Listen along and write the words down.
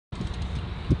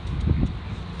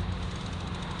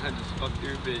fuck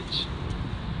your bitch.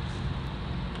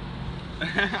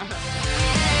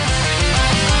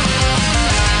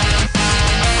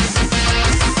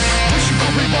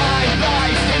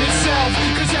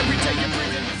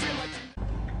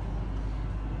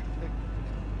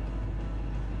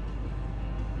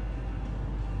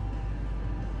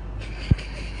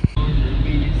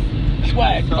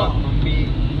 Swag Suck on me,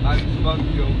 I just fuck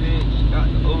your bitch. Got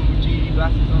the OG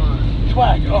glasses on.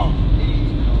 Swag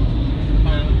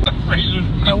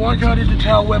I want Cody to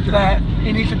tail whip that.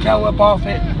 He needs to tail whip off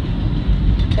it.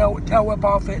 Tail whip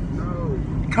off it. No.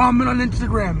 Comment on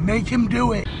Instagram. Make him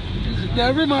do it.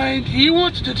 Never mind. He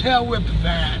wants to tail whip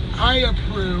that. I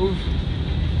approve.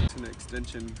 It's an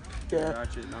extension. Yeah.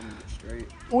 Ratchet and I'm straight.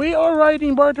 We are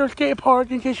riding Bartow Skate Park,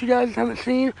 in case you guys haven't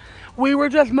seen. We were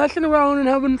just messing around and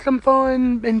having some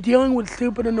fun and dealing with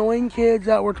stupid, annoying kids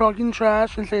that were talking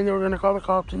trash and saying they were going to call the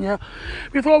cops on you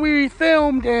before we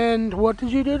filmed. And what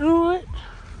did you do to it?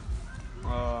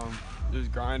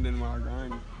 Just grinding while I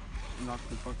grind. Knock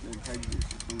the fucking peg loose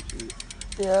or some shit.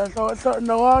 Yeah, so it's starting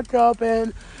to lock up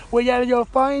and we got to go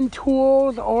find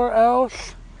tools or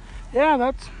else.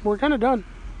 Yeah, we're kind of done.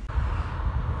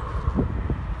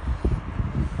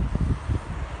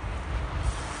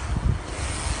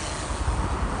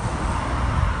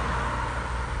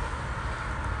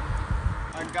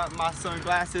 I got my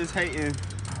sunglasses hating.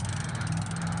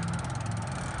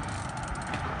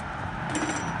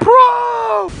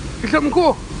 Bro! It's something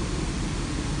cool.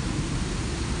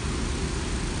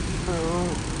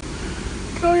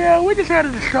 So yeah, we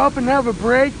decided to stop and have a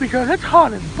break because it's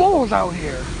hot as balls out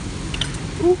here.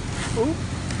 Ooh, ooh.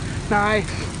 Nice.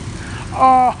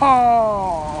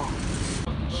 Oh.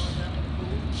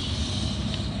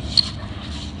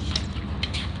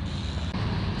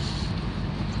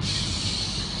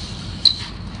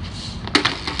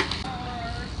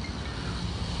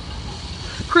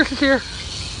 Chris is here.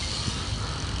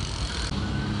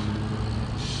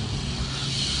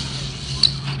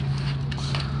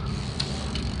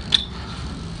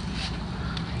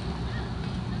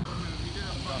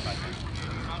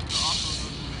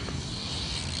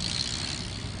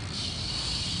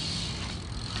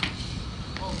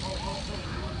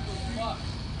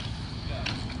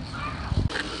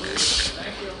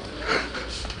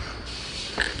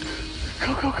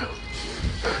 Go, go, go.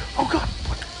 Oh, God.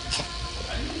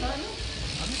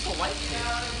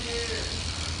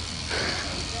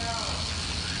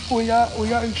 We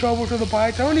got in trouble for the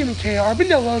bikes. I don't even care. Our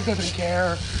Benillos doesn't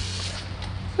care.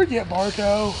 Forget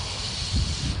Bartow.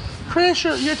 Chris,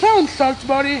 your town sucks,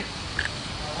 buddy.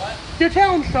 What? Your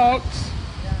town sucks.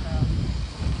 Yeah, I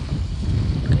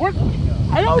know. What?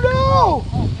 I don't know.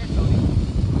 Oh, here's Cody.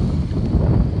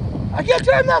 I can't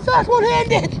turn that fast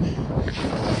one-handed.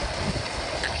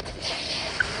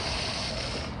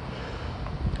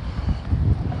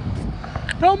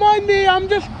 Don't mind me. I'm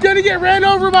just gonna get ran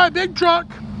over by a big truck.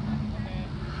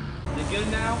 You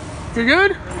good now? You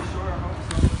good? Pretty sure, I hope so.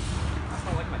 I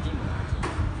still like my team actually.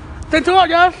 Thanks a lot,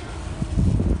 guys.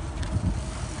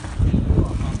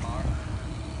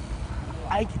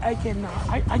 I cannot.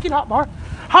 I can hop bar.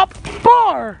 Hop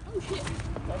bar! Oh shit.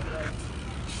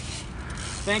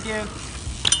 Thank you.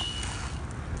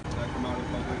 Come out in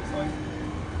public, it's like,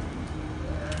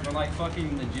 We're like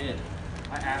fucking legit.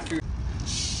 I asked her.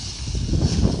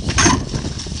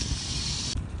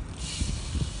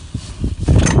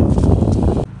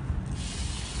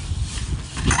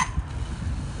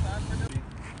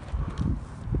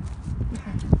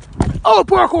 Oh,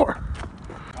 parkour!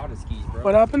 Odyssey, bro.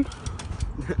 What happened?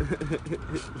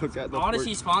 look at the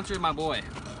Odyssey sponsored my boy.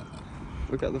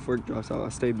 Look at the fork drops out. I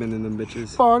stay bending them bitches.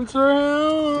 Sponsor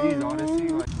him. Jeez, Odyssey.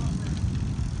 Like,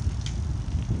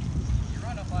 You're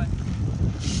right up, like.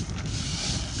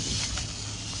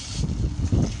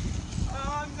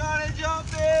 I'm gonna jump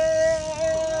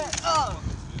it! Oh!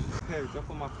 Hey, jump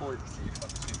on my fork.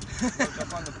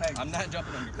 Jump on the pegs. I'm not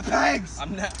jumping on your The pegs!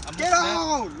 I'm not. Get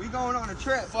on! We going on a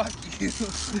trip. Fuck you.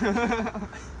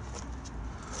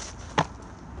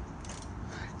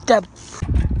 Deb.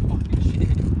 Fucking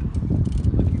shit.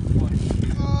 Look, you funny.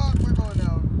 Fuck, we're going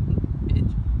down.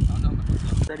 Bitch. Oh, no, no.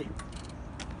 Ready.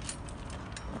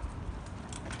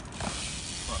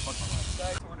 Bro, fuck my life.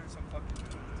 Guys ordered some fucking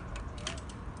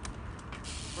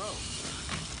Bro.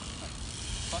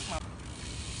 Fuck my.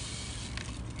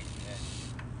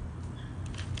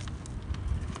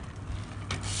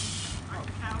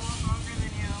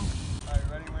 Alright,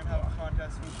 ready? We're gonna have a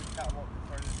contest with the catwalk the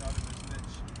farthest out of this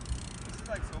bitch. This is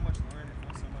like so much lower and it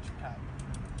feels so much pat.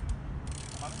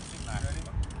 Ready?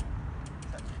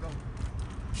 Set, go.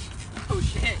 Oh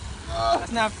shit.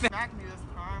 That's not fair. Smack me this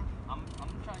time. I'm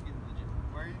trying to get legit.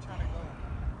 Where are you trying to go?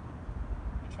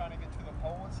 trying to get to the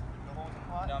holes? The holes in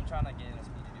pot? No, I'm trying to get in a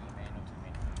speed to do a manual to me.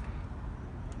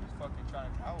 I'm just fucking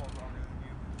trying to power longer than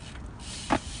you.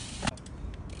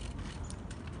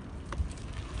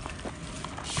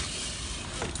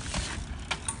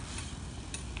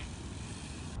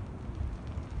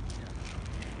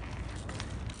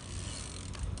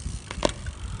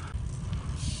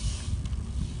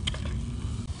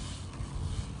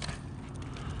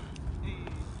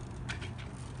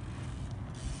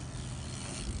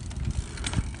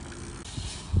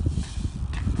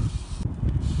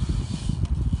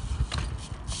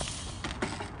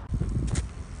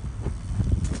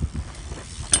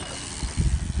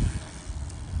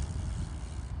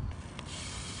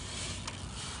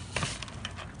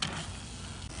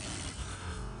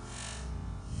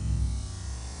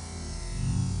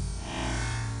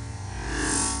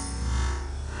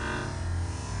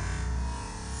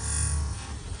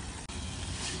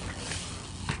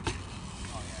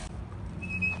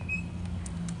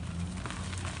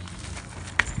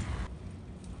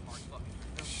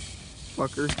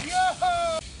 Fucker. Yo!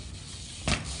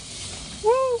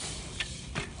 Woo!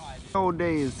 Old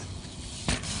days.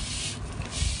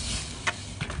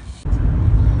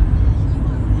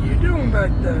 What you doing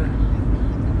back there?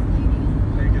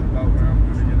 Thinking about where I'm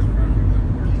gonna get a front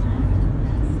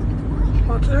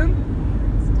Sponsor him?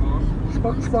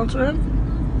 Sponsor him?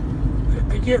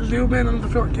 I can't zoom in on the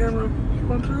short camera.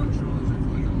 Sponsor him?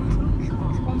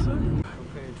 Sponsor him?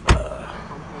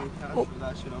 company cash for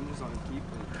that shit. I'm just gonna keep it.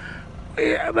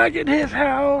 Yeah, back at his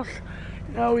house.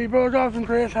 You know, we broke off and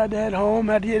Chris had to head home.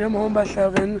 Had to get him home by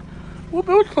 7. Well, it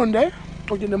was a fun day.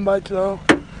 We'll get them bites though.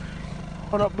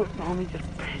 Hold up, let me get a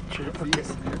picture. Your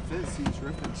fit seat's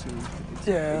ripping soon.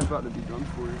 Yeah. It's about to be done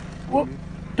for you. Well,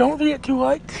 don't forget to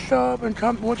like, sub, and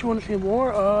comment what you want to see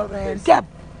more of. And dab!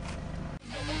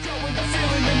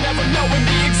 Never knowing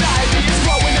the anxiety is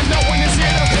growing and no one is